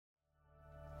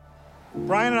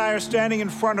Brian and I are standing in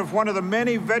front of one of the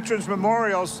many veterans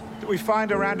memorials that we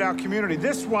find around our community.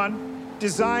 This one,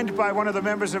 designed by one of the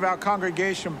members of our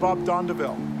congregation, Bob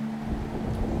Dondeville.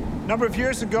 A number of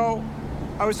years ago,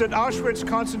 I was at Auschwitz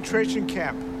concentration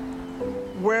camp,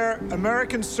 where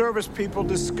American service people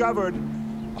discovered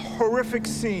horrific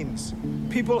scenes.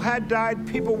 People had died,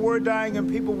 people were dying, and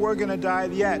people were gonna die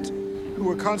yet, who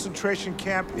were concentration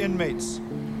camp inmates.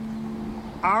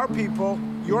 Our people,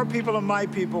 your people and my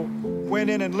people, went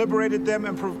in and liberated them,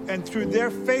 and through their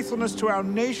faithfulness to our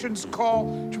nation's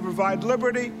call to provide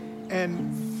liberty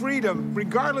and freedom,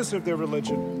 regardless of their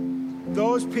religion,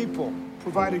 those people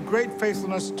provided great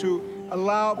faithfulness to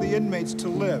allow the inmates to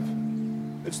live.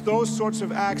 It's those sorts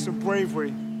of acts of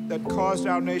bravery that caused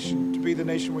our nation to be the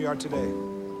nation we are today.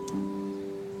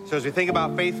 So as we think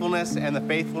about faithfulness and the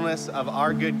faithfulness of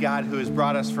our good God who has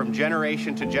brought us from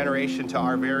generation to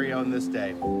our very own this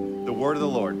day, the word of the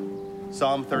Lord,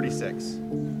 Psalm 36.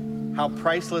 How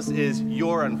priceless is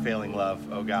your unfailing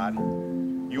love, O God.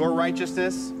 Your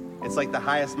righteousness, it's like the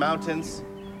highest mountains.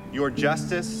 Your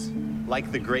justice,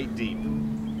 like the great deep.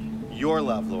 Your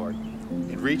love, Lord,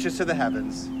 it reaches to the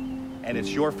heavens, and it's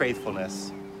your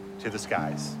faithfulness to the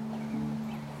skies.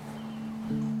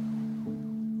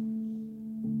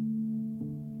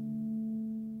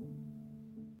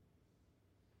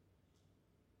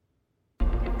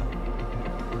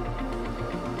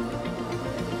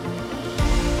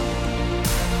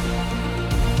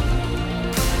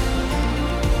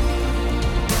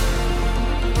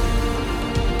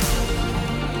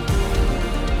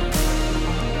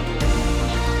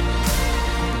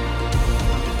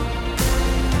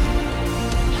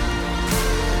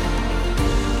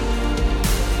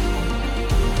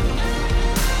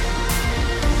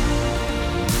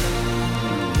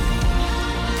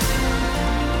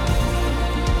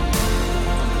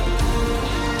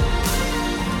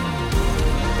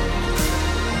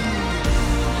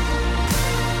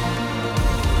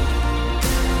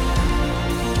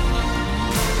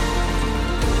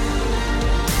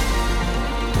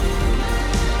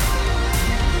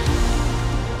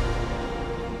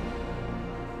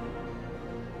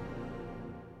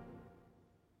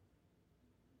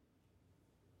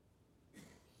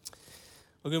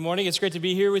 Well, good morning. It's great to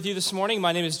be here with you this morning.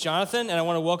 My name is Jonathan, and I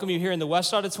want to welcome you here in the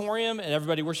West Auditorium and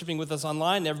everybody worshiping with us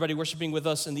online and everybody worshiping with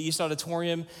us in the East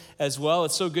Auditorium as well.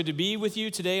 It's so good to be with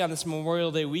you today on this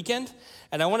Memorial Day weekend.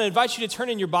 And I want to invite you to turn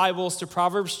in your Bibles to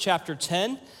Proverbs chapter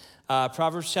 10.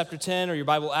 Proverbs chapter 10 or your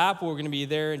Bible app. We're going to be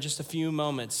there in just a few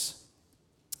moments.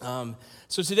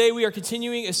 So today we are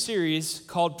continuing a series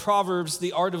called Proverbs,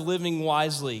 the Art of Living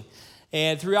Wisely.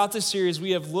 And throughout this series,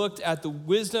 we have looked at the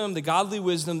wisdom, the godly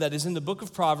wisdom that is in the book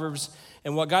of Proverbs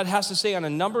and what God has to say on a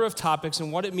number of topics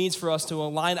and what it means for us to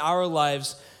align our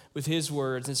lives with his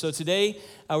words. And so today,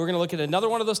 we're going to look at another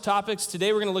one of those topics.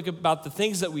 Today, we're going to look about the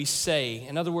things that we say.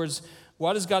 In other words,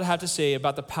 what does God have to say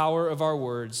about the power of our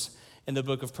words in the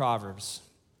book of Proverbs?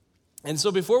 And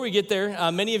so before we get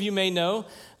there, many of you may know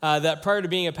that prior to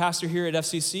being a pastor here at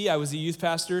FCC, I was a youth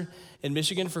pastor in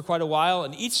Michigan for quite a while.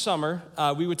 And each summer,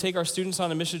 we would take our students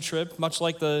on a mission trip, much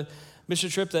like the mission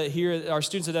trip that here our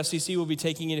students at FCC will be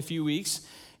taking in a few weeks.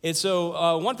 And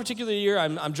so one particular year,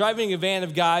 I'm driving a van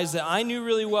of guys that I knew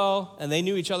really well, and they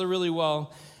knew each other really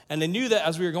well. And they knew that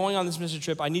as we were going on this mission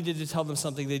trip, I needed to tell them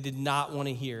something they did not want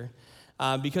to hear.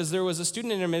 Because there was a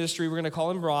student in our ministry, we're going to call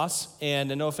him Ross,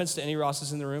 and no offense to any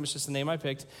Rosses in the room, it's just the name I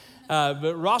picked.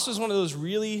 But Ross was one of those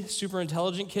really super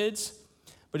intelligent kids,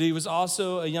 but he was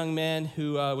also a young man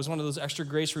who was one of those extra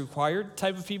grace required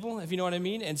type of people, if you know what I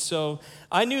mean. And so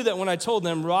I knew that when I told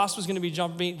them Ross was going to be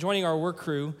joining our work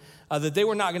crew, that they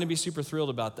were not going to be super thrilled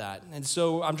about that. And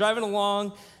so I'm driving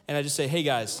along, and I just say, hey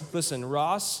guys, listen,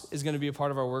 Ross is going to be a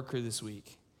part of our work crew this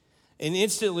week. And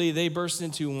instantly, they burst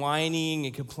into whining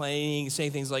and complaining,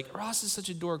 saying things like, Ross is such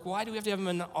a dork. Why do we have to have him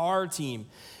on our team?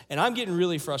 And I'm getting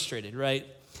really frustrated, right?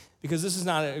 Because this is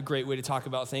not a great way to talk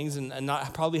about things and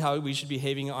not probably how we should be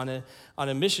behaving on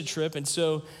a mission trip. And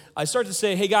so I start to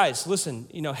say, hey, guys, listen.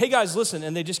 Hey, guys, listen.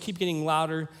 And they just keep getting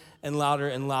louder and louder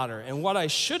and louder. And what I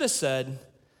should have said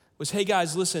was, hey,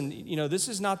 guys, listen, this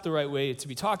is not the right way to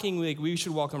be talking. We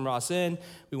should welcome Ross in.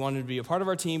 We want him to be a part of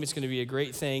our team. It's going to be a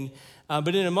great thing.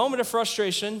 But in a moment of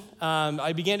frustration,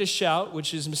 I began to shout,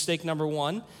 which is mistake number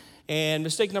one. And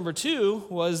mistake number two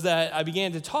was that I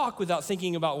began to talk without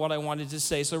thinking about what I wanted to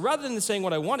say. So rather than saying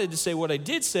what I wanted to say, what I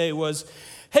did say was,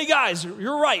 hey guys,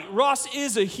 you're right, Ross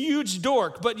is a huge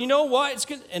dork, but you know what? It's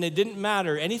good. And it didn't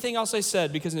matter anything else I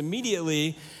said because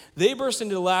immediately they burst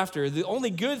into laughter. The only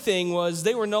good thing was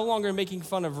they were no longer making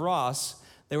fun of Ross.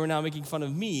 They were now making fun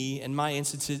of me and my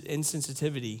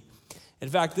insensitivity. In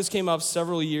fact, this came up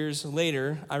several years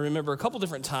later. I remember a couple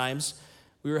different times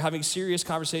we were having serious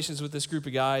conversations with this group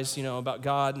of guys, about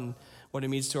God and what it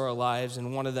means to our lives,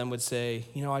 and one of them would say,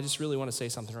 I just really want to say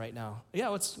something right now. Yeah,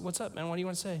 what's up, man? What do you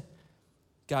want to say?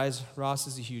 Guys, Ross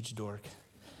is a huge dork.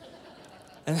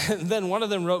 And then one of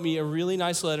them wrote me a really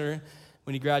nice letter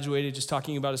when he graduated, just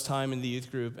talking about his time in the youth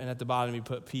group, and at the bottom he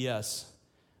put, P.S.,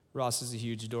 Ross is a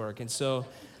huge dork. And so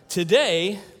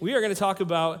today, we are going to talk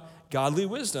about godly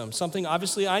wisdom, something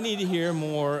obviously I need to hear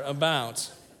more about.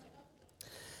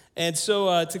 And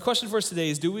so the question for us today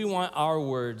is, do we want our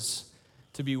words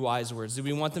to be wise words? Do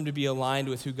we want them to be aligned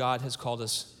with who God has called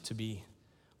us to be?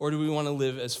 Or do we want to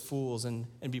live as fools and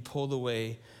be pulled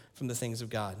away from the things of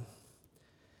God?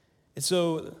 And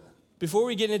so before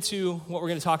we get into what we're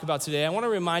going to talk about today, I want to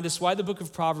remind us why the book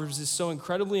of Proverbs is so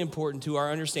incredibly important to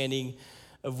our understanding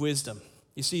of wisdom.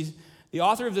 You see, the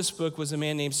author of this book was a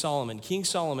man named Solomon, King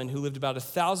Solomon, who lived about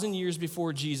 1,000 years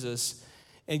before Jesus,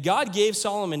 and God gave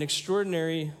Solomon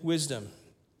extraordinary wisdom.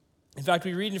 In fact,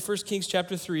 we read in 1 Kings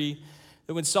chapter 3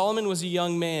 that when Solomon was a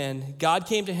young man, God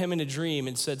came to him in a dream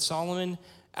and said, Solomon,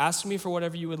 ask me for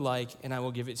whatever you would like, and I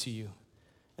will give it to you.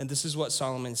 And this is what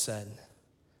Solomon said.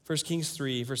 1 Kings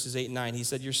 3, verses 8 and 9, he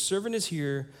said, your servant is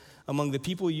here among the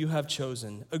people you have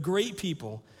chosen, a great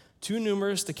people, too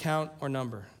numerous to count or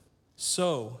number.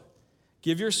 So,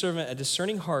 give your servant a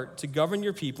discerning heart to govern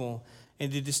your people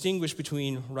and to distinguish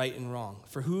between right and wrong.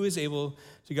 For who is able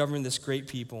to govern this great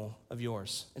people of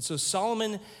yours? And so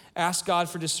Solomon asked God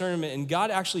for discernment, and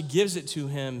God actually gives it to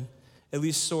him, at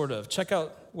least sort of. Check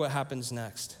out what happens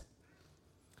next.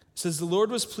 It says, the Lord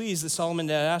was pleased that Solomon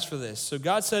had asked for this. So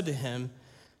God said to him,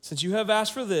 since you have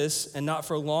asked for this, and not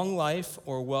for long life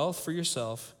or wealth for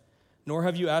yourself, nor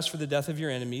have you asked for the death of your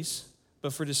enemies,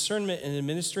 but for discernment and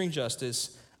administering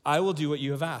justice, I will do what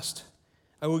you have asked.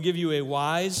 I will give you a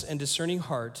wise and discerning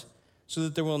heart, so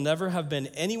that there will never have been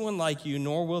anyone like you,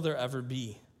 nor will there ever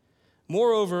be.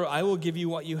 Moreover, I will give you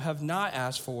what you have not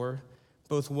asked for,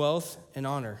 both wealth and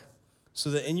honor,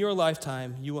 so that in your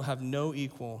lifetime you will have no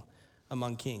equal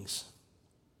among kings.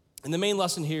 And the main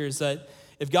lesson here is that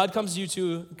if God comes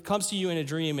to you in a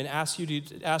dream and asks you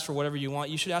to ask for whatever you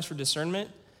want, you should ask for discernment,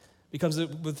 because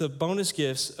with the bonus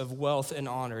gifts of wealth and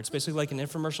honor. It's basically like an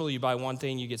infomercial. You buy one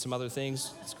thing, you get some other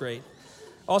things. It's great.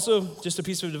 Also, just a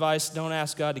piece of advice, don't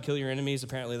ask God to kill your enemies.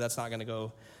 Apparently, that's not going to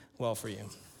go well for you.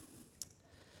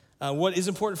 What is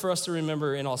important for us to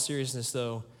remember in all seriousness,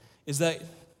 though, is that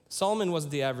Solomon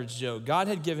wasn't the average Joe. God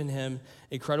had given him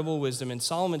incredible wisdom, and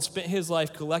Solomon spent his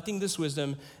life collecting this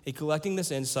wisdom and collecting this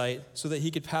insight so that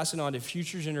he could pass it on to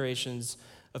future generations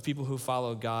of people who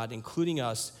follow God, including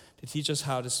us, to teach us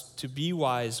how to be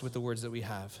wise with the words that we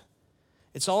have.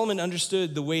 And Solomon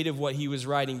understood the weight of what he was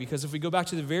writing, because if we go back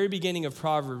to the very beginning of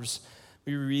Proverbs,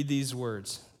 we read these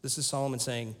words. This is Solomon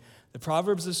saying, the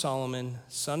Proverbs of Solomon,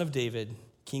 son of David,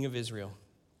 king of Israel.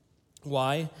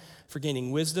 Why? For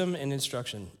gaining wisdom and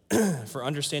instruction, for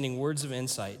understanding words of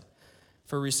insight,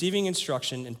 for receiving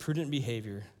instruction in prudent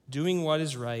behavior, doing what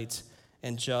is right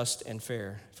and just and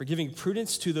fair, for giving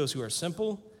prudence to those who are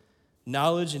simple,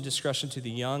 knowledge and discretion to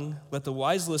the young. Let the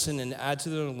wise listen and add to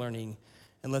their learning,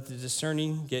 and let the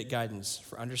discerning get guidance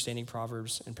for understanding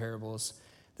proverbs and parables,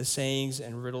 the sayings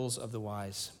and riddles of the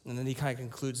wise. And then he kind of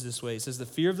concludes this way. He says, the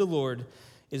fear of the Lord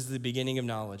is the beginning of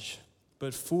knowledge,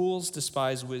 but fools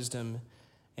despise wisdom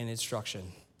and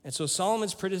instruction. And so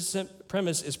Solomon's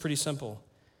premise is pretty simple.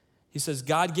 He says,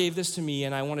 God gave this to me,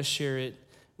 and I want to share it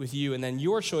with you. And then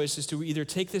your choice is to either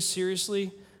take this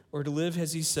seriously or to live,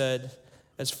 as he said,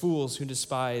 as fools who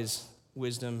despise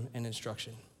wisdom and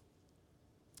instruction.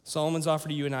 Solomon's offer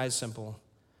to you and I is simple.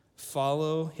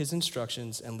 Follow his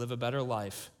instructions and live a better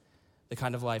life, the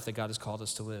kind of life that God has called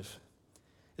us to live.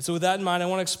 And so with that in mind, I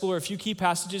want to explore a few key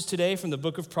passages today from the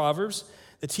book of Proverbs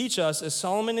that teach us, as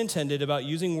Solomon intended, about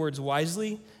using words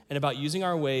wisely and about using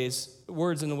our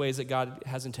words in the ways that God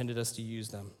has intended us to use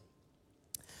them.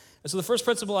 And so the first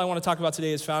principle I want to talk about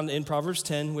today is found in Proverbs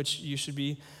 10, which you should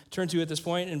be turned to at this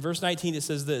point. In verse 19, it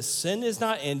says this: sin is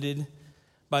not ended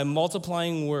by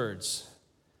multiplying words,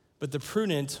 but the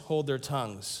prudent hold their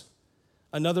tongues.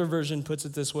 Another version puts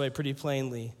it this way pretty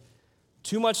plainly: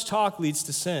 too much talk leads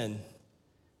to sin.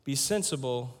 Be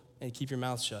sensible and keep your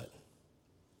mouth shut.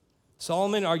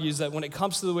 Solomon argues that when it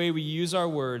comes to the way we use our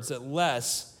words, that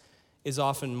less is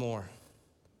often more.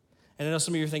 And I know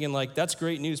some of you are thinking, like, that's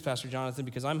great news, Pastor Jonathan,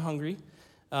 because I'm hungry.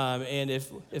 And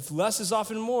if less is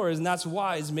often more, and that's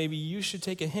wise, maybe you should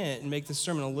take a hint and make this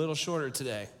sermon a little shorter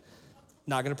today.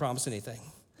 Not going to promise anything.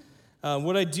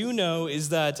 What I do know is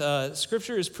that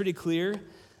Scripture is pretty clear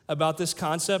about this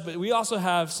concept, but we also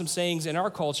have some sayings in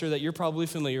our culture that you're probably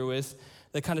familiar with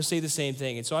that kind of say the same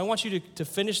thing. And so I want you to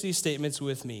finish these statements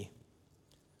with me.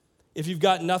 If you've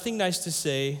got nothing nice to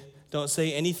say, don't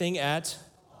say anything at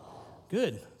all.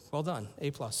 Good. Well done.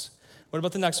 A+. What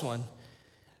about the next one?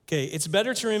 Okay, it's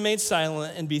better to remain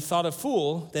silent and be thought a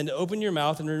fool than to open your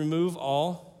mouth and remove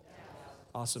all.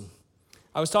 Awesome.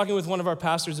 I was talking with one of our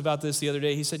pastors about this the other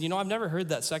day. He said, I've never heard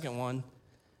that second one.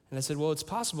 And I said, well, it's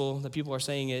possible that people are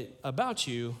saying it about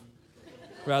you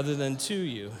rather than to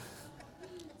you.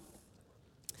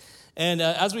 And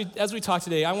as we talk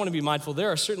today, I want to be mindful.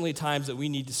 There are certainly times that we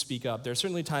need to speak up. There are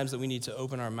certainly times that we need to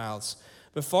open our mouths.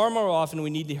 But far more often, we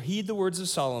need to heed the words of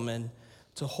Solomon,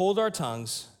 to hold our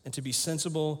tongues, and to be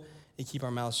sensible and keep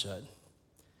our mouths shut.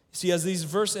 See, as these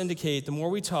verses indicate, the more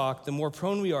we talk, the more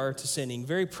prone we are to sinning.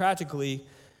 Very practically,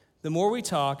 the more we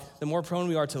talk, the more prone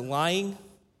we are to lying,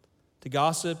 to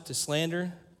gossip, to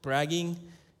slander, bragging,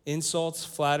 insults,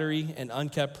 flattery, and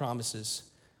unkept promises.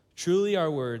 Truly, our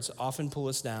words often pull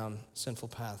us down sinful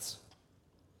paths.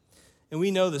 And we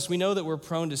know this. We know that we're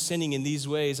prone to sinning in these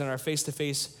ways in our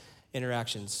face-to-face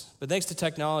interactions. But thanks to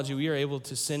technology, we are able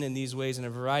to sin in these ways in a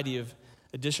variety of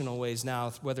additional ways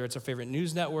now, whether it's our favorite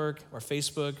news network, or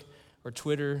Facebook, or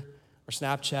Twitter, or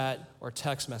Snapchat, or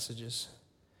text messages.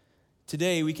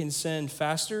 Today, we can sin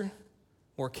faster,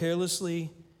 more carelessly,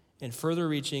 and further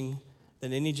reaching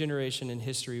than any generation in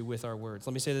history with our words.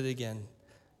 Let me say that again.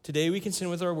 Today, we can sin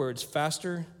with our words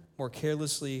faster, more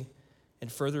carelessly,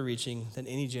 and further reaching than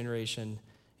any generation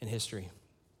in history.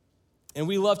 And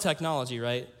we love technology,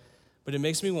 right? But it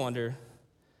makes me wonder,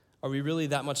 are we really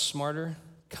that much smarter,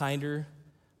 kinder,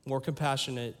 more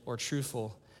compassionate, or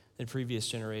truthful than previous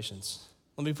generations?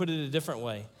 Let me put it a different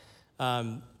way.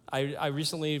 I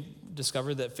recently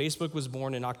discovered that Facebook was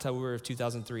born in October of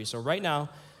 2003. So right now,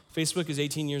 Facebook is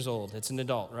 18 years old. It's an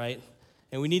adult, right?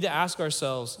 And we need to ask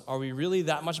ourselves, are we really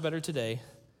that much better today,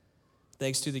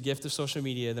 thanks to the gift of social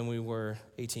media, than we were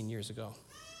 18 years ago?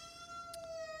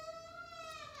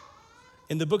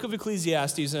 In the book of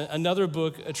Ecclesiastes, another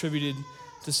book attributed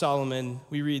to Solomon,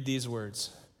 we read these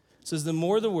words. It says, the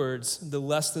more the words, the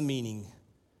less the meaning.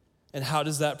 And how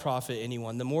does that profit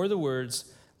anyone? The more the words,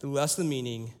 the less the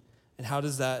meaning. And how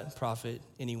does that profit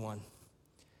anyone?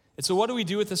 And so what do we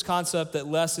do with this concept that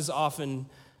less is often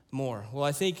more? Well,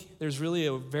 I think there's really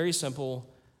a very simple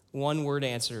one-word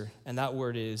answer, and that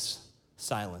word is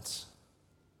silence.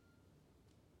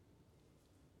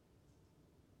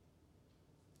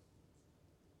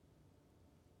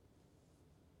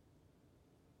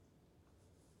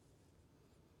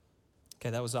 Okay,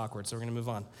 that was awkward, so we're going to move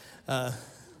on.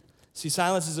 See,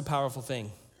 silence is a powerful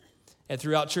thing. And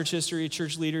throughout church history,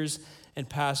 church leaders and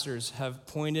pastors have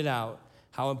pointed out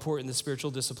how important the spiritual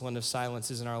discipline of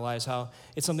silence is in our lives, how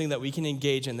it's something that we can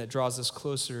engage in that draws us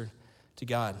closer to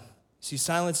God. See,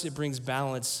 silence, it brings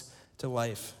balance to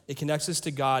life. It connects us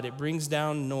to God. It brings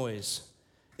down noise.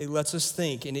 It lets us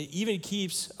think, and it even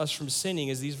keeps us from sinning,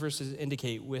 as these verses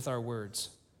indicate, with our words.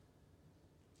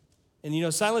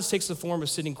 And silence takes the form of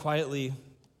sitting quietly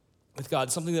with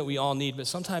God, something that we all need, but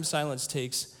sometimes silence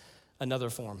takes another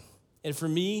form. And for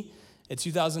me, in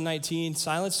 2019,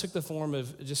 silence took the form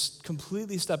of just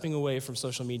completely stepping away from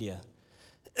social media.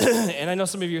 And I know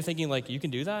some of you are thinking, you can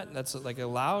do that? That's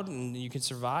allowed and you can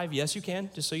survive? Yes, you can,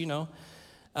 just so you know.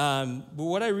 But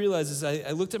what I realized is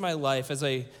I looked at my life as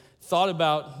I thought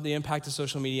about the impact of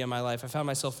social media in my life. I found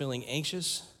myself feeling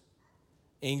anxious,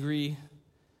 angry,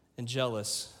 and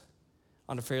jealous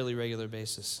on a fairly regular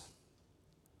basis.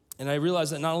 And I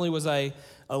realized that not only was I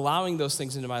allowing those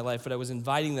things into my life, but I was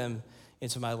inviting them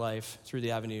into my life through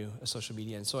the avenue of social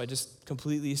media. And so I just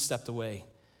completely stepped away.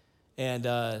 And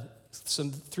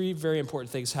three very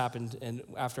important things happened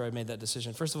after I made that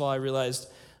decision. First of all, I realized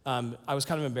I was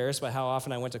kind of embarrassed by how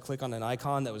often I went to click on an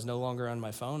icon that was no longer on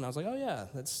my phone. I was like, oh yeah,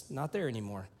 that's not there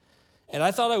anymore. And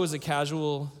I thought I was a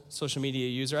casual social media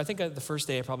user. I think the first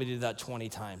day I probably did that 20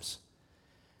 times.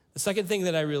 The second thing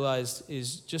that I realized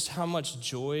is just how much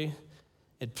joy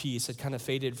and peace had kind of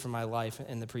faded from my life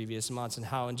in the previous months, and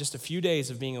how in just a few days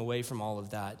of being away from all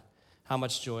of that, how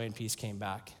much joy and peace came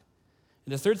back.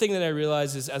 And the third thing that I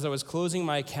realized is as I was closing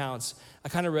my accounts, I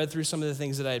kind of read through some of the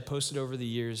things that I had posted over the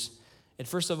years. And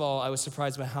first of all, I was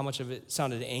surprised by how much of it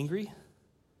sounded angry.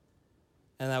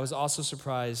 And I was also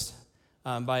surprised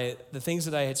by the things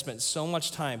that I had spent so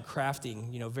much time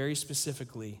crafting, very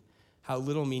specifically, how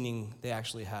little meaning they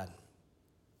actually had.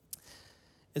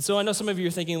 And so I know some of you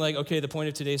are thinking okay, the point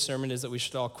of today's sermon is that we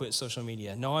should all quit social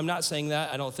media. No, I'm not saying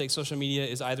that. I don't think social media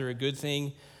is either a good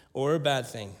thing or a bad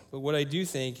thing. But what I do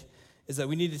think is that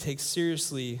we need to take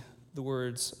seriously the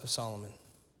words of Solomon.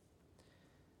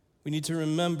 We need to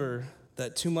remember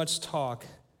that too much talk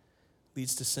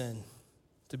leads to sin.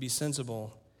 to be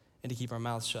sensible, and to keep our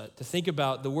mouths shut. To think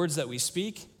about the words that we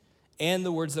speak and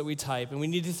the words that we type. And we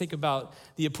need to think about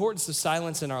the importance of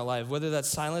silence in our life, whether that's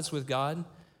silence with God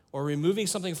or removing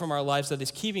something from our lives that is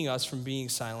keeping us from being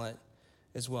silent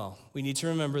as well. We need to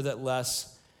remember that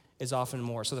less is often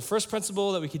more. So the first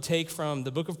principle that we could take from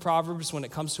the book of Proverbs when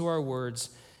it comes to our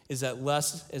words is that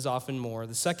less is often more.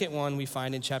 The second one we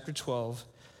find in chapter 12,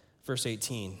 verse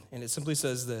 18. And it simply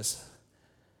says this: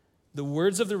 the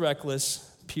words of the reckless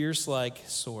pierce like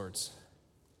swords.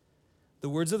 The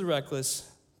words of the reckless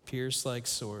pierce like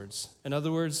swords. In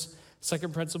other words,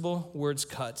 second principle, words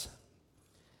cut.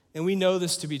 And we know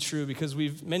this to be true because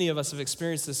many of us have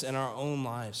experienced this in our own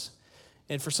lives.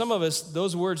 And for some of us,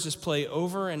 those words just play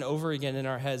over and over again in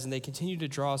our heads, and they continue to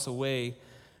draw us away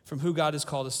from who God has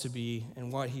called us to be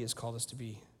and what he has called us to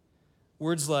be.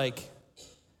 Words like,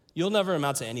 you'll never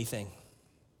amount to anything.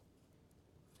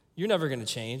 You're never going to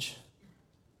change.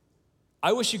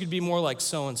 I wish you could be more like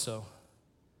so-and-so.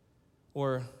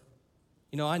 Or,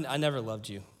 I never loved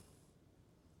you.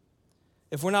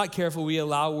 If we're not careful, we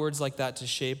allow words like that to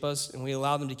shape us, and we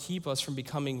allow them to keep us from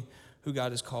becoming who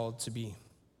God has called to be.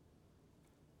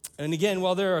 And again,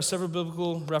 while there are several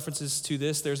biblical references to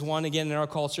this, there's one again in our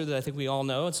culture that I think we all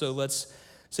know, and so let's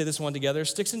say this one together.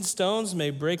 Sticks and stones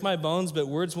may break my bones, but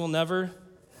words will never.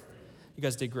 You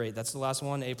guys did great. That's the last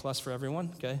one, A+ for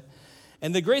everyone, okay?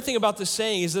 And the great thing about this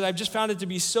saying is that I've just found it to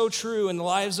be so true in the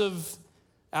lives of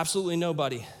absolutely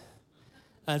nobody.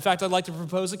 In fact, I'd like to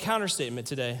propose a counterstatement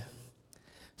today.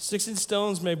 Sticks and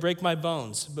stones may break my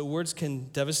bones, but words can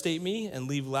devastate me and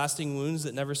leave lasting wounds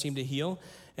that never seem to heal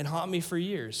and haunt me for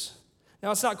years.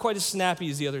 Now, it's not quite as snappy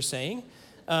as the other saying,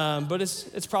 but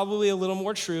it's probably a little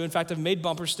more true. In fact, I've made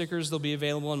bumper stickers. They'll be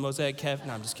available in Mosaic Cafe.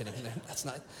 No, I'm just kidding. That's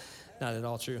not at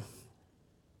all true.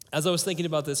 As I was thinking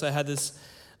about this, I had this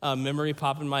memory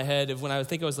pop in my head of when I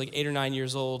think I was like 8 or 9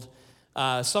 years old.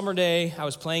 Summer day, I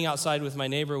was playing outside with my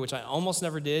neighbor, which I almost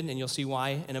never did, and you'll see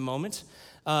why in a moment.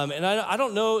 And I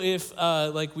don't know if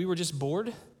we were just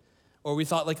bored, or we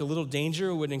thought like a little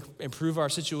danger would improve our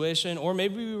situation, or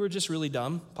maybe we were just really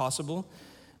dumb, possible.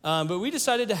 But we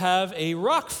decided to have a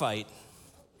rock fight.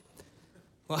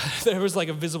 Well, there was like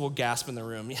a visible gasp in the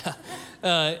room, yeah.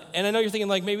 And I know you're thinking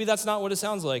like, maybe that's not what it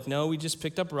sounds like. No, we just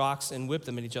picked up rocks and whipped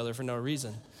them at each other for no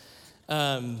reason.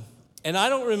 And I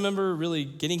don't remember really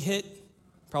getting hit,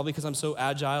 probably because I'm so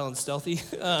agile and stealthy.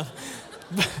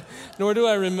 Nor do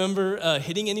I remember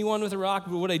hitting anyone with a rock.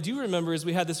 But what I do remember is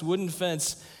we had this wooden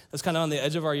fence that's kind of on the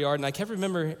edge of our yard, and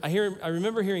I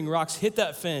remember hearing rocks hit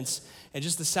that fence and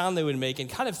just the sound they would make, and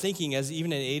kind of thinking as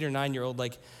even an 8 or 9 year old,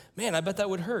 like, man, I bet that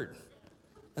would hurt.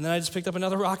 And then I just picked up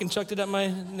another rock and chucked it at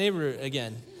my neighbor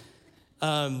again.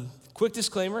 Quick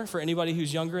disclaimer for anybody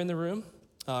who's younger in the room,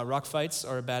 rock fights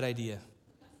are a bad idea.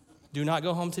 Do not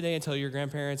go home today and tell your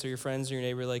grandparents or your friends or your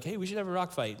neighbor, like, hey, we should have a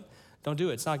rock fight. Don't do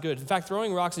it. It's not good. In fact,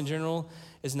 throwing rocks in general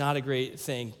is not a great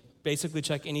thing. Basically,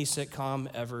 check any sitcom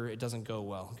ever. It doesn't go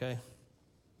well, okay?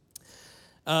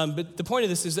 But the point of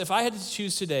this is if I had to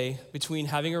choose today between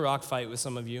having a rock fight with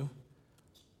some of you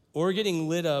or getting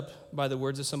lit up by the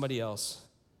words of somebody else,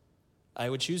 I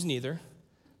would choose neither.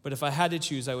 But if I had to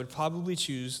choose, I would probably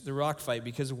choose the rock fight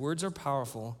because words are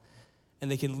powerful and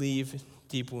they can leave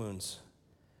deep wounds.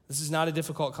 This is not a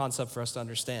difficult concept for us to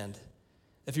understand.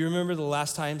 If you remember the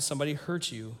last time somebody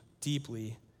hurt you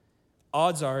deeply,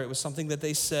 odds are it was something that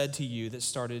they said to you that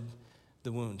started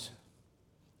the wound.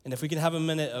 And if we can have a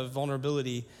minute of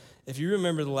vulnerability, if you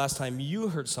remember the last time you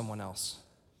hurt someone else,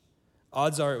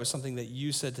 odds are it was something that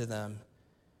you said to them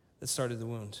that started the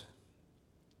wound.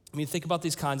 I mean, think about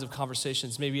these kinds of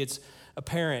conversations. Maybe it's a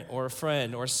parent or a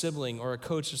friend or a sibling or a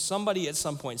coach or somebody at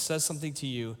some point says something to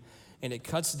you and it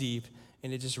cuts deep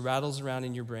and it just rattles around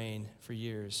in your brain for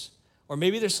years. Or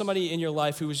maybe there's somebody in your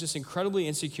life who was just incredibly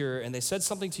insecure and they said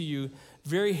something to you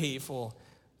very hateful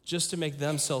just to make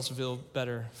themselves feel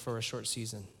better for a short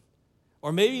season.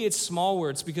 Or maybe it's small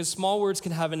words, because small words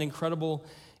can have an incredible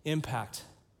impact.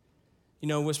 You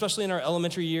know, especially in our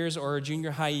elementary years or our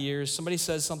junior high years, somebody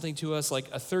says something to us, like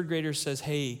a third grader says,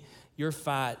 hey, you're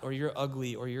fat or you're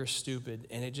ugly or you're stupid,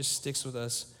 and it just sticks with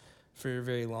us for a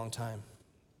very long time.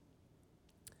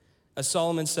 As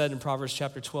Solomon said in Proverbs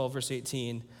chapter 12, verse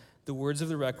 18, the words of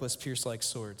the reckless pierce like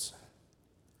swords.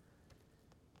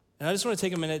 And I just want to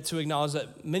take a minute to acknowledge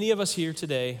that many of us here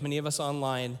today, many of us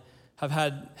online,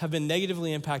 have been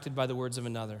negatively impacted by the words of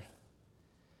another.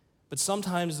 But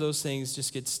sometimes those things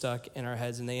just get stuck in our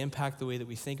heads and they impact the way that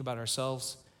we think about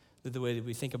ourselves, the way that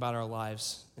we think about our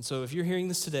lives. And so if you're hearing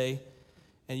this today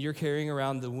and you're carrying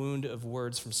around the wound of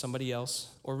words from somebody else,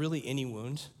 or really any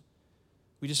wound,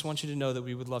 we just want you to know that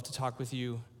we would love to talk with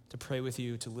you, to pray with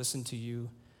you, to listen to you,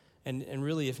 And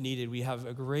really, if needed, we have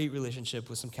a great relationship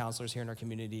with some counselors here in our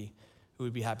community who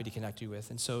would be happy to connect you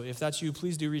with. And so if that's you,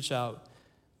 please do reach out.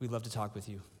 We'd love to talk with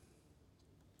you.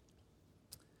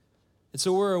 And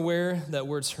so we're aware that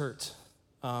words hurt.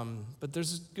 But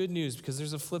there's good news because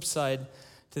there's a flip side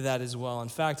to that as well. In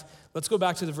fact, let's go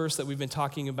back to the verse that we've been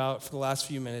talking about for the last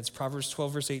few minutes, Proverbs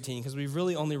 12, verse 18, because we've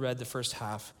really only read the first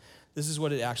half. This is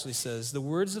what it actually says. The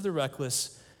words of the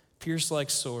reckless pierce like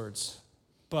swords,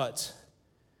 but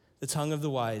the tongue of the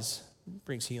wise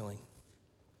brings healing.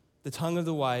 The tongue of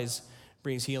the wise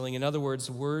brings healing. In other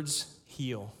words, words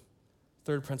heal.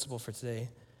 Third principle for today,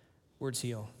 words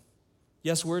heal.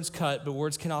 Yes, words cut, but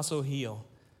words can also heal.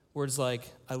 Words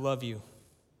like, I love you.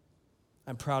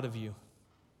 I'm proud of you.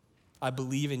 I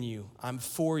believe in you. I'm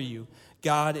for you.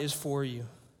 God is for you.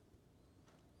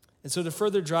 And so to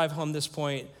further drive home this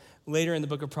point, later in the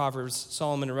book of Proverbs,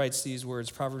 Solomon writes these words,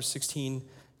 Proverbs 16,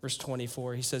 verse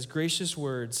 24. He says, gracious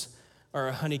words are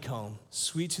a honeycomb,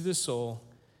 sweet to the soul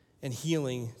and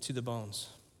healing to the bones.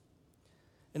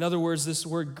 In other words, this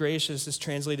word gracious is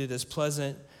translated as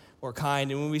pleasant or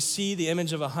kind. And when we see the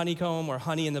image of a honeycomb or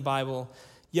honey in the Bible,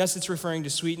 yes, it's referring to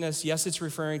sweetness. Yes, it's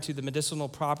referring to the medicinal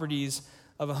properties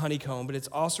of a honeycomb, but it's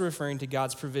also referring to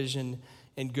God's provision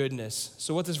and goodness.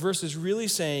 So what this verse is really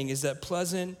saying is that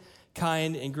pleasant,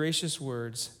 kind, and gracious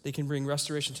words, they can bring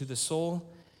restoration to the soul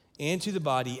and to the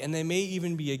body, and they may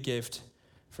even be a gift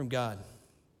from God.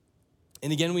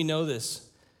 And again, we know this.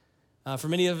 For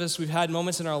many of us, we've had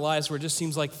moments in our lives where it just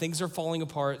seems like things are falling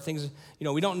apart. Things,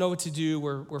 we don't know what to do.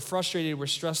 We're frustrated. We're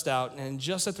stressed out. And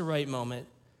just at the right moment,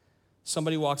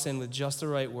 somebody walks in with just the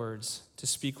right words to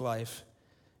speak life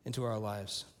into our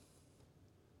lives.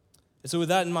 And so with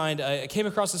that in mind, I came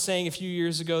across a saying a few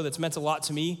years ago that's meant a lot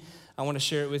to me. I want to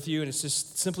share it with you, and it's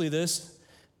just simply this.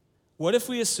 What if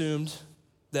we assumed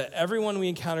that everyone we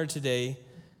encountered today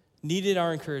needed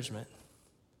our encouragement?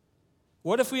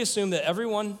 What if we assumed that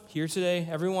everyone here today,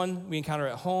 everyone we encounter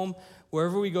at home,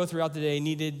 wherever we go throughout the day,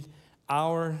 needed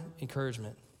our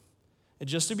encouragement? And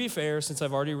just to be fair, since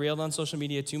I've already railed on social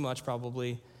media too much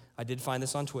probably, I did find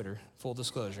this on Twitter, full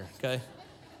disclosure, okay?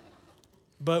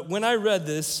 But when I read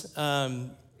this,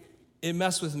 it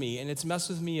messed with me, and it's messed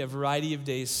with me a variety of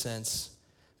days since,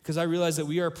 because I realized that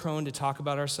we are prone to talk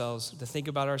about ourselves, to think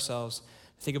about ourselves,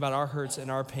 to think about our hurts and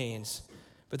our pains.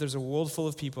 But there's a world full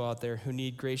of people out there who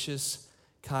need gracious,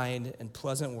 kind, and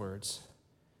pleasant words.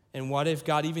 And what if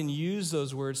God even used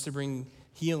those words to bring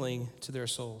healing to their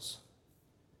souls?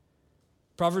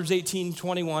 Proverbs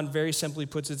 18:21 very simply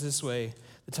puts it this way: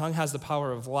 the tongue has the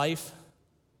power of life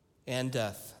and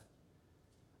death.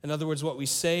 In other words, what we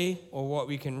say or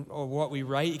what we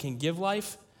write, it can give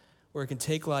life or it can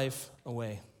take life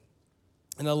away.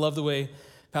 And I love the way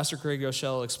Pastor Craig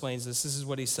Rochelle explains this. This is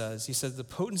what he says. He says, the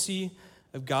potency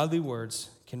of godly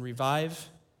words can revive,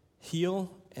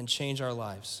 heal, and change our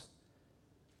lives.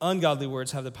 Ungodly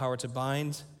words have the power to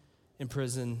bind,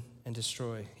 imprison, and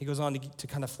destroy. He goes on to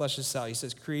kind of flesh this out. He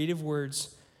says, creative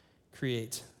words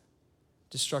create,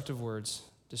 destructive words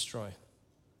destroy.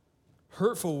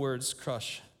 Hurtful words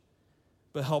crush,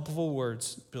 but helpful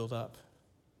words build up.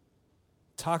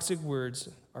 Toxic words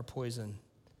are poison,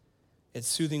 and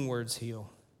soothing words heal.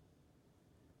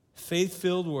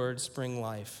 Faith-filled words bring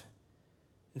life,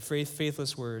 and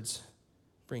faithless words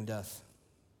bring death.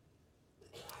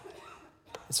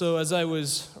 And so as I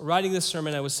was writing this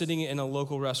sermon, I was sitting in a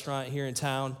local restaurant here in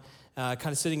town, kind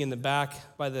of sitting in the back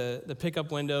by the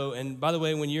pickup window. And by the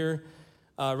way, when you're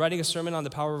writing a sermon on the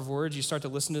power of words, you start to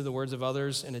listen to the words of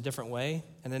others in a different way.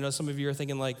 And I know some of you are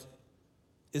thinking like,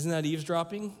 isn't that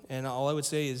eavesdropping? And all I would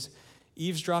say is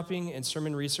eavesdropping and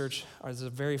sermon research is a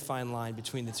very fine line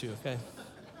between the two, okay?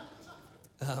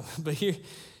 But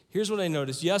here's what I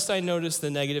noticed. Yes, I noticed the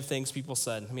negative things people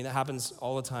said. I mean, that happens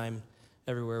all the time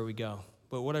everywhere we go.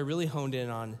 But what I really honed in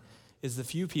on is the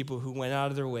few people who went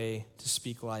out of their way to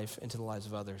speak life into the lives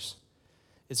of others.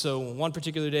 And so one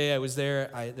particular day I was there,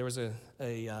 there was a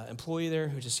employee there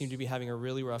who just seemed to be having a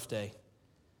really rough day.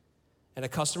 And a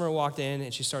customer walked in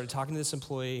and she started talking to this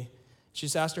employee. She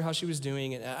just asked her how she was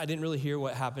doing, and I didn't really hear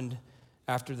what happened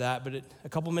after that, but a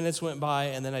couple minutes went by,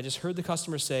 and then I just heard the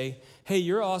customer say, hey,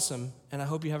 you're awesome, and I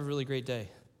hope you have a really great day.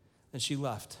 And she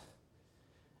left.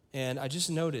 And I just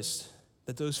noticed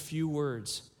that those few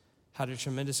words had a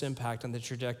tremendous impact on the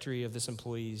trajectory of this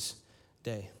employee's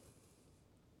day.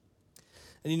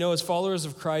 And as followers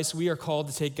of Christ, we are called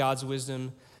to take God's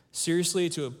wisdom seriously,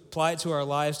 to apply it to our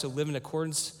lives, to live in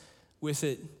accordance with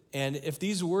it. And if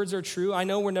these words are true, I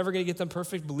know we're never going to get them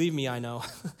perfect. Believe me, I know.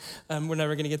 We're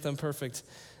never going to get them perfect.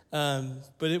 But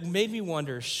it made me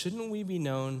wonder, shouldn't we be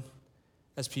known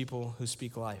as people who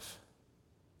speak life?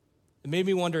 It made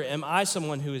me wonder, am I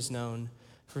someone who is known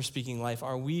for speaking life?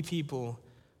 Are we people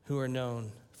who are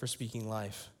known for speaking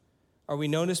life? Are we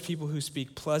known as people who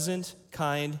speak pleasant,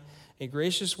 kind, and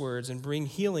gracious words and bring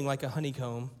healing like a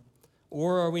honeycomb?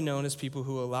 Or are we known as people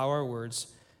who allow our words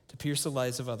to pierce the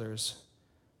lives of others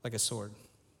like a sword?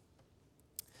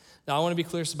 Now, I want to be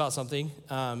clear about something.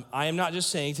 I am not just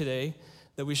saying today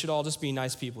that we should all just be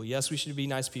nice people. Yes, we should be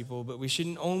nice people, but we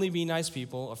shouldn't only be nice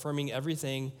people, affirming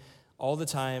everything all the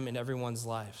time in everyone's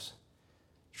lives.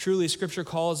 Truly, Scripture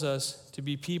calls us to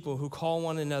be people who call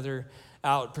one another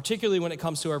out, particularly when it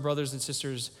comes to our brothers and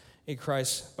sisters in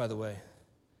Christ, by the way.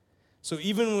 So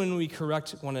even when we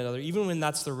correct one another, even when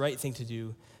that's the right thing to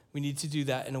do, we need to do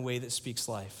that in a way that speaks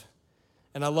life.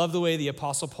 And I love the way the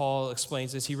Apostle Paul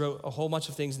explains this. He wrote a whole bunch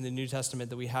of things in the New Testament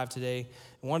that we have today.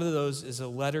 And one of those is a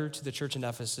letter to the church in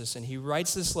Ephesus. And he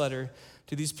writes this letter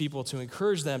to these people to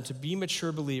encourage them to be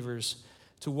mature believers,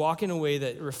 to walk in a way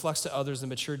that reflects to others the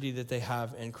maturity that they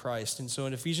have in Christ. And so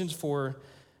in Ephesians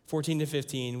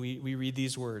 4:14-15, we read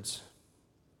these words.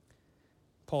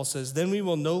 Paul says, "Then we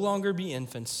will no longer be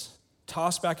infants,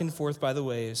 tossed back and forth by the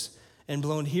waves, and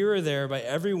blown here or there by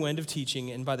every wind of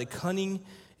teaching and by the cunning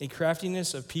and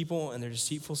craftiness of people and their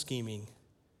deceitful scheming.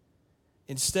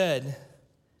 Instead,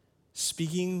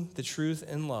 speaking the truth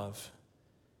in love,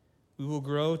 we will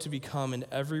grow to become in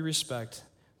every respect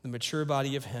the mature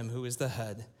body of him who is the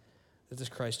head, that is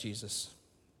Christ Jesus."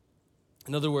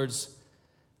 In other words,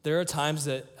 there are times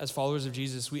that as followers of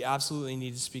Jesus, we absolutely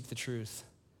need to speak the truth,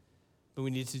 but we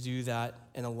need to do that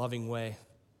in a loving way.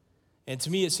 And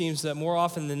to me, it seems that more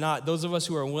often than not, those of us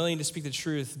who are willing to speak the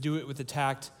truth do it with the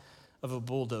tact of a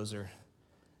bulldozer,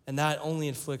 and that only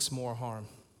inflicts more harm.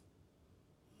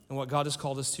 And what God has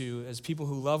called us to as people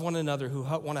who love one another, who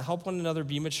want to help one another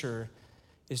be mature,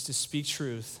 is to speak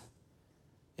truth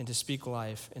and to speak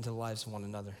life into the lives of one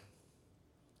another.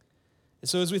 And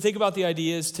so as we think about the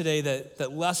ideas today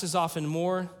that less is often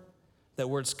more, that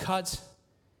words cut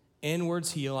and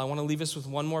words heal, I want to leave us with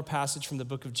one more passage from the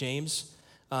book of James.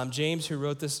 James, who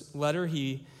wrote this letter,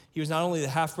 he was not only the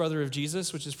half-brother of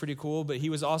Jesus, which is pretty cool, but he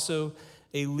was also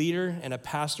a leader and a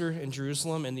pastor in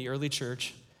Jerusalem in the early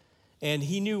church. And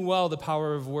he knew well the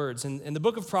power of words. And the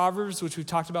book of Proverbs, which we've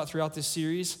talked about throughout this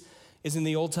series, is in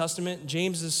the Old Testament.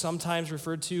 James is sometimes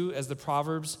referred to as the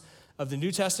Proverbs of the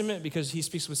New Testament because he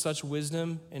speaks with such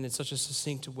wisdom and in such a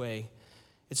succinct way.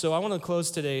 And so I want to close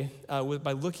today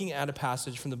by looking at a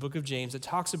passage from the book of James that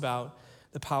talks about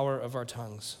the power of our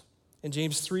tongues. In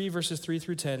James 3, verses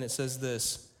 3-10, it says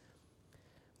this: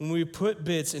 "When we put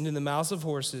bits into the mouths of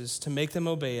horses to make them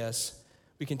obey us,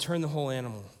 we can turn the whole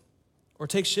animal. Or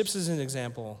take ships as an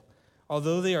example.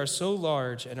 Although they are so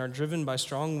large and are driven by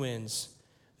strong winds,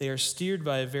 they are steered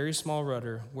by a very small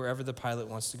rudder wherever the pilot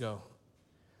wants to go.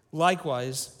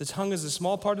 Likewise, the tongue is a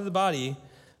small part of the body,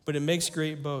 but it makes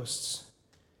great boasts.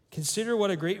 Consider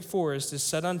what a great forest is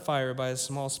set on fire by a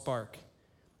small spark.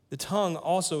 The tongue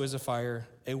also is a fire,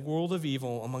 a world of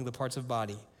evil among the parts of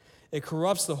body. It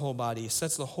corrupts the whole body,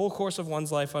 sets the whole course of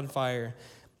one's life on fire,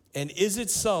 and is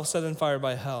itself set on fire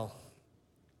by hell.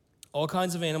 All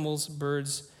kinds of animals,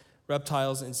 birds,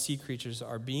 reptiles, and sea creatures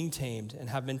are being tamed and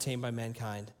have been tamed by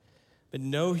mankind, but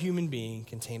no human being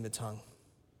can tame the tongue.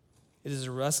 It is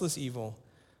a restless evil,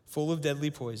 full of deadly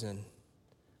poison.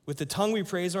 With the tongue we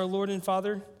praise our Lord and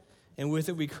Father, and with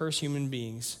it we curse human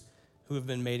beings who have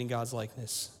been made in God's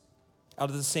likeness. Out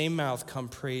of the same mouth come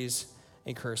praise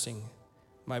and cursing.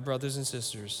 My brothers and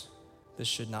sisters, this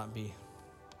should not be."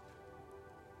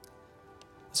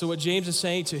 So what James is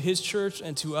saying to his church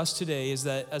and to us today is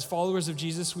that as followers of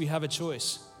Jesus, we have a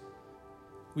choice.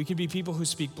 We can be people who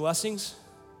speak blessings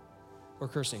or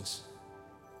cursings.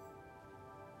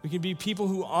 We can be people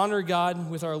who honor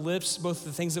God with our lips, both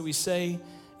the things that we say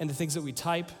and the things that we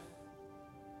type,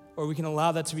 or we can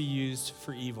allow that to be used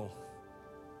for evil.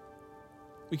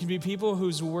 We can be people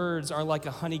whose words are like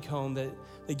a honeycomb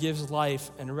that gives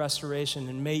life and restoration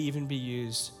and may even be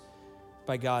used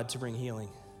by God to bring healing.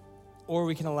 Or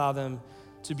we can allow them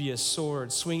to be a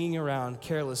sword swinging around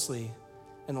carelessly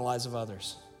in the lives of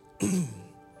others. And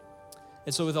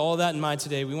so with all that in mind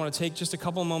today, we want to take just a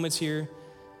couple of moments here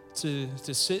to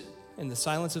sit in the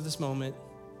silence of this moment,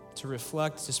 to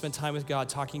reflect, to spend time with God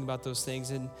talking about those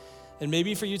things. And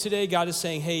maybe for you today, God is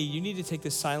saying, hey, you need to take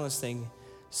this silence thing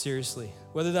seriously.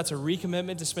 Whether that's a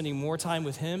recommitment to spending more time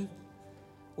with him,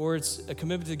 or it's a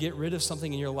commitment to get rid of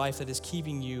something in your life that is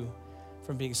keeping you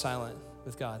from being silent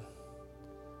with God.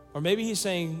 Or maybe he's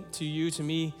saying to you, to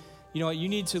me, you know what, you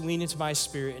need to lean into my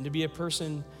spirit and to be a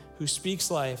person who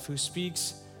speaks life, who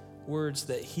speaks words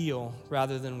that heal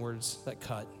rather than words that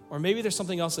cut. Or maybe there's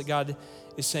something else that God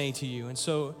is saying to you. And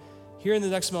so here in the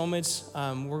next moments,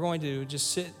 we're going to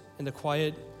just sit in the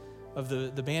quiet of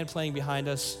the band playing behind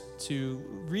us to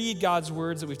read God's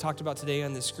words that we've talked about today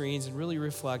on the screens and really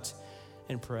reflect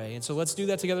and pray. And so let's do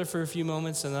that together for a few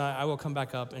moments, and then I will come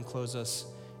back up and close us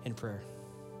in prayer.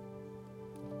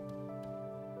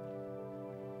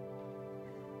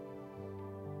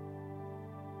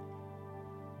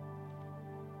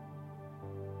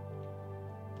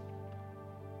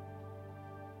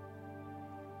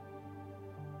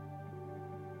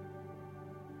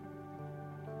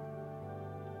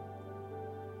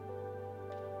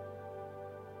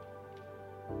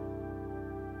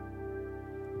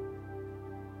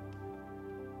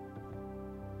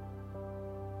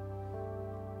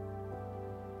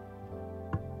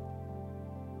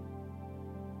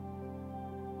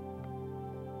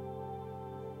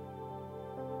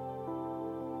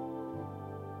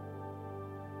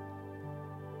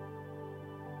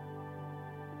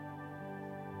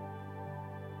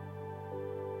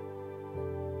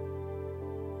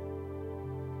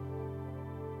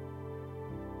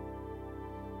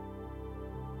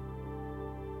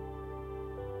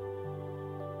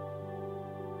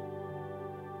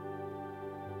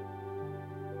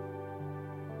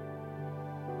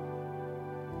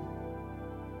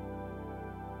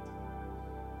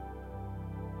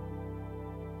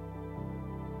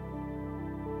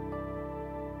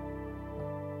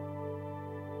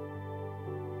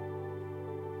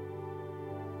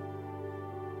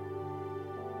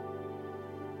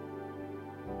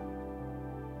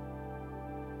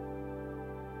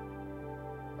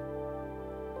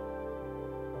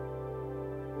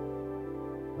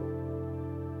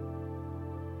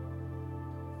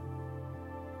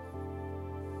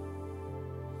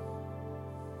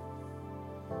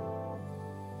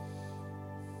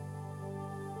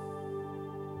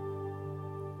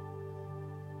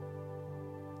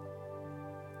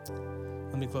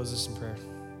 Let me close this in prayer.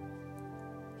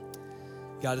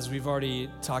 God, as we've already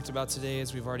talked about today,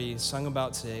 as we've already sung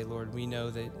about today, Lord, we know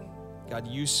that, God,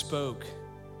 you spoke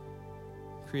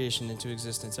creation into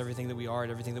existence. Everything that we are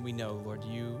and everything that we know, Lord,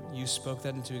 you spoke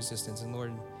that into existence. And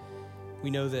Lord,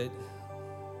 we know that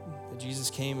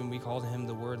Jesus came and we called him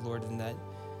the Word, Lord, and that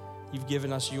you've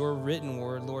given us your written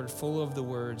word, Lord, full of the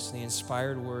words, the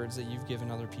inspired words that you've given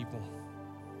other people.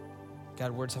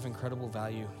 God, words have incredible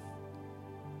value.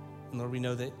 And Lord, we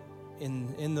know that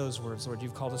in those words, Lord,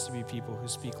 you've called us to be people who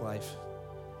speak life,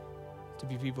 to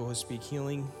be people who speak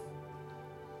healing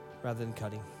rather than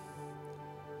cutting.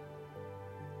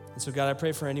 And so, God, I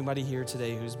pray for anybody here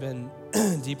today who's been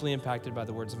deeply impacted by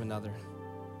the words of another.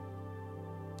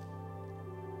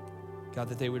 God,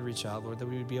 that they would reach out, Lord, that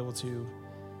we would be able to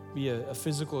be a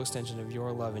physical extension of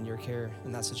your love and your care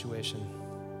in that situation.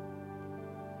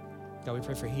 God, we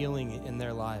pray for healing in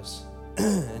their lives.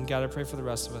 And God, I pray for the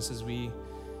rest of us as we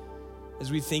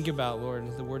think about,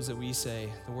 Lord, the words that we say,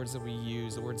 the words that we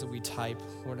use, the words that we type.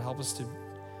 Lord, help us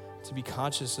to be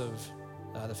conscious of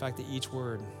the fact that each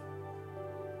word,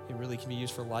 it really can be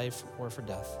used for life or for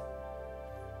death.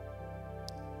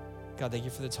 God, thank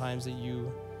you for the times that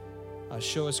you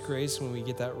show us grace when we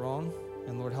get that wrong.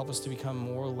 And Lord, help us to become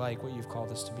more like what you've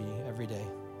called us to be every day.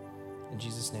 In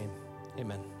Jesus' name,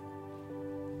 amen.